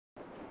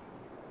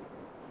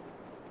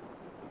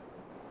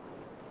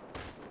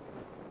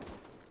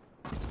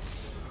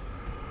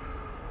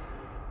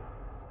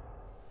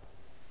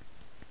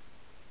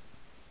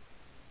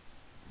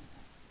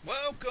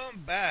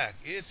Welcome back.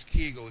 It's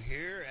Kegel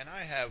here, and I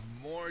have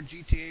more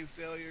GTA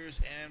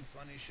failures and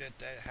funny shit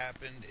that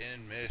happened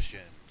in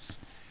missions.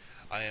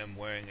 I am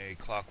wearing a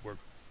clockwork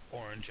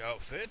orange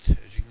outfit,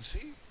 as you can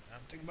see.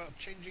 I'm thinking about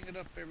changing it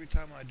up every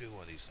time I do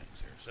one of these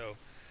things here. So,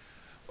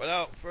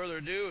 without further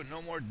ado, and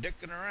no more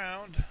dicking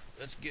around,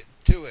 let's get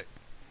to it.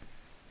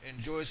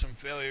 Enjoy some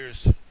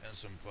failures and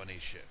some funny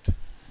shit.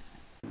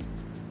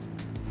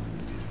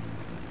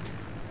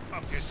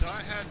 Okay, so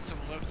I had some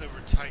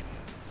leftover Titan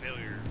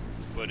failure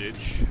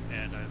footage,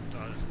 and I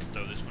thought I'd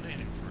throw this one in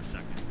for a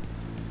second.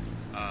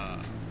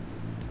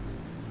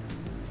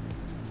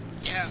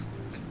 Yeah,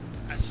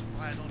 that's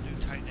why I don't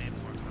do Titan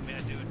anymore. I mean,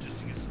 I do it just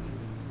to get some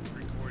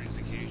recordings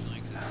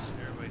occasionally, because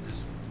everybody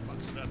just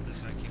fucks it up. This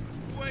guy came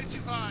in way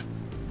too hot,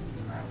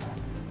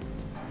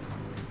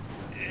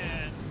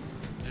 and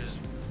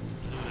just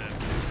blew that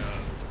bitch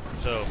up.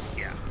 So,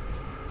 yeah.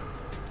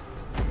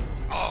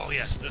 Oh,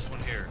 yes, this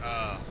one here.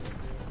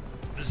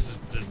 This is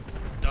the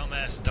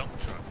dumbass dump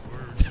truck.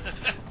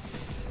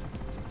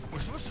 We're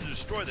supposed to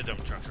destroy the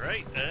dump trucks,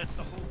 right? That's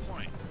the whole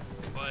point.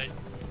 But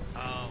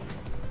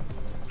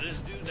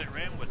this dude that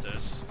ran with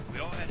us, we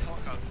all had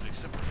helicopters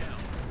except for him.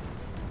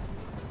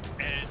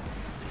 And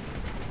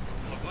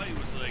my buddy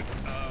was like,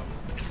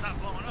 it's not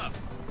blowing up.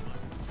 I'm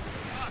like,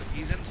 fuck,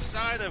 he's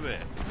inside of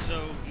it.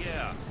 So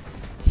yeah,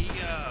 he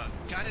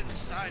got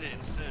inside it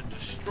instead of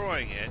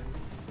destroying it,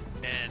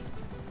 and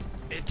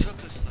it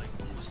took us like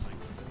almost like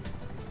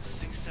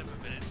 6-7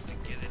 minutes to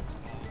get it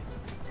all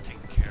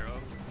taken care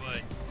of.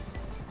 But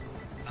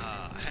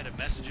I had to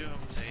message him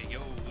saying, yo,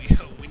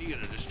 we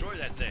need to destroy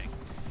that thing.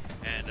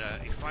 And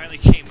he finally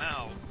came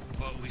out,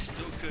 but we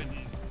still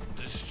couldn't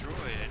destroy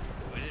it.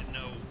 We didn't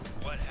know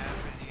what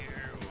happened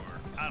here, or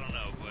I don't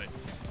know, but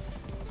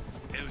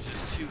it was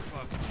just too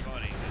fucking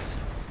funny. Cause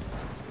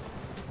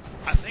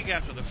I think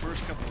after the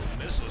first couple of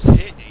missiles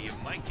hit you, you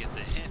might get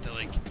the hint of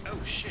like,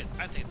 oh shit,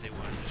 I think they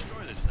want to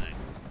destroy this thing.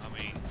 I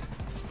mean,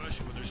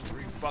 especially when there's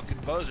 3 fucking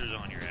buzzers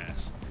on your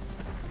ass.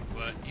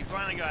 But he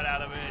finally got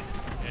out of it,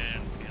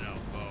 and, you know,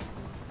 well,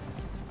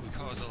 we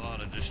caused a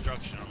lot of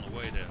destruction on the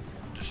way to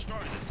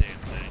destroying the damn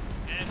thing,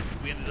 and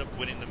we ended up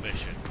winning the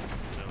mission.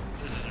 So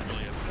this isn't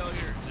really a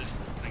failure, just,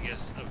 I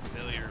guess, a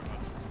failure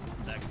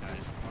on that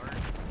guy's part.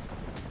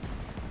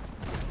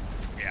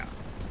 Yeah.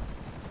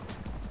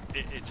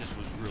 It just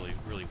was really,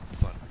 really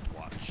fun to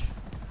watch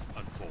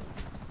unfold.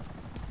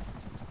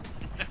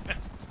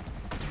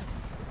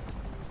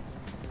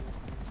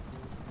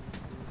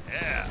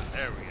 Yeah,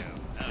 there we go.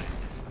 Now he's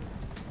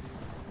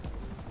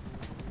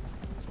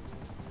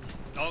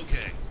dead.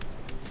 Okay.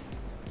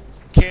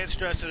 Can't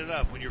stress it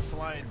enough. When you're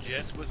flying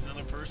jets with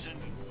another person,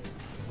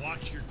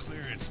 watch your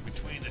clearance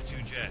between the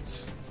 2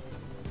 jets.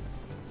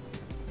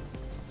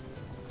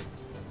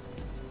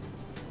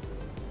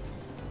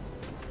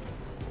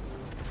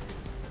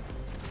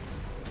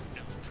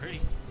 It was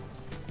pretty.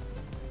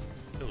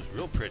 It was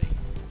real pretty.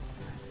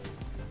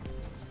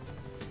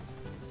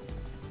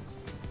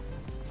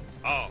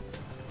 Oh,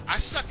 I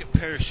suck at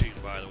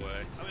parachuting, by the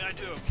way. I mean, I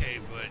do okay,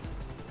 but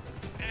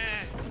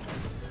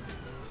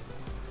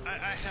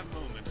I have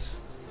moments.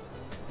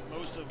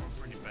 Most of them are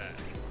pretty bad.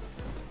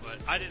 But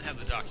I didn't have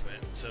the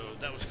document, so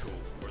that was cool.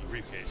 Or the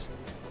briefcase.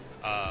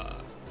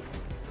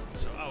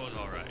 So I was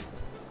alright.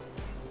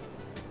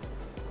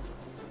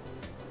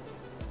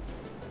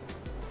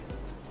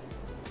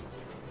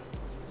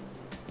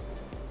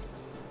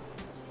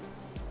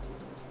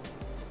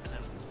 And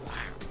then, wow.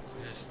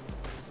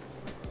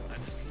 I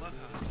just love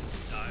how I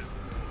just dive.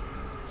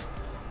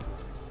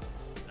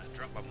 I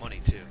dropped my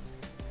money, too.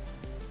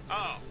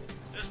 Oh,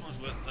 this one's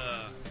with,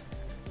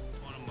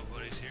 one of my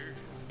buddies here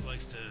who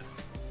likes to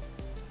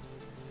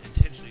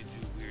intentionally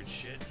do weird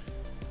shit.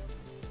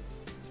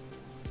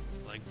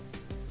 Like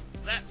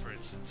that, for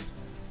instance.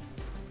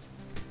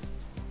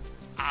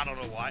 I don't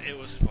know why. It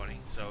was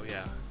funny. So,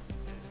 yeah.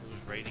 It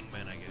was raining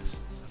men, I guess. So,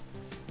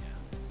 yeah.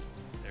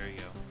 There you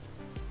go.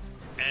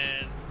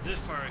 And this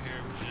part right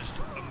here was just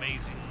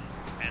amazing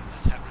and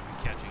just happened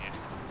to be catching it.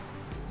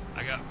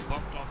 I got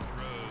bumped off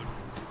the road.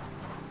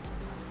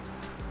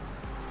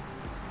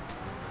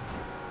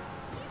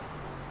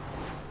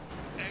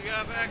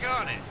 Got back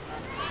on it.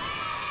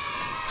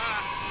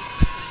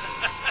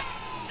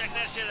 Check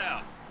that shit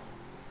out.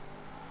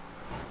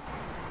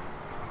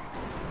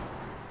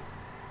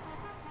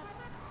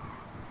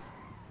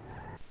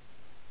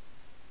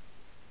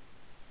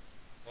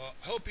 Well,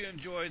 hope you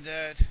enjoyed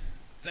that.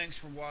 Thanks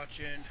for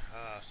watching.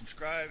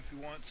 Subscribe if you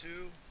want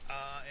to.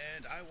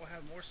 And I will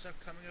have more stuff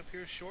coming up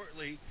here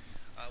shortly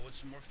with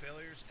some more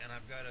failures. And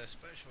I've got a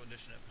special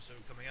edition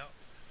episode coming out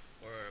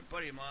where a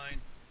buddy of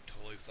mine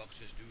totally fucks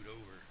this dude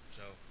over.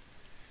 So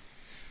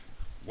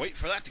wait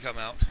for that to come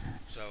out.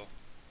 So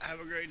have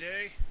a great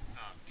day.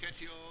 I'll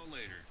catch you all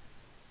later.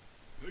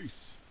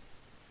 Peace.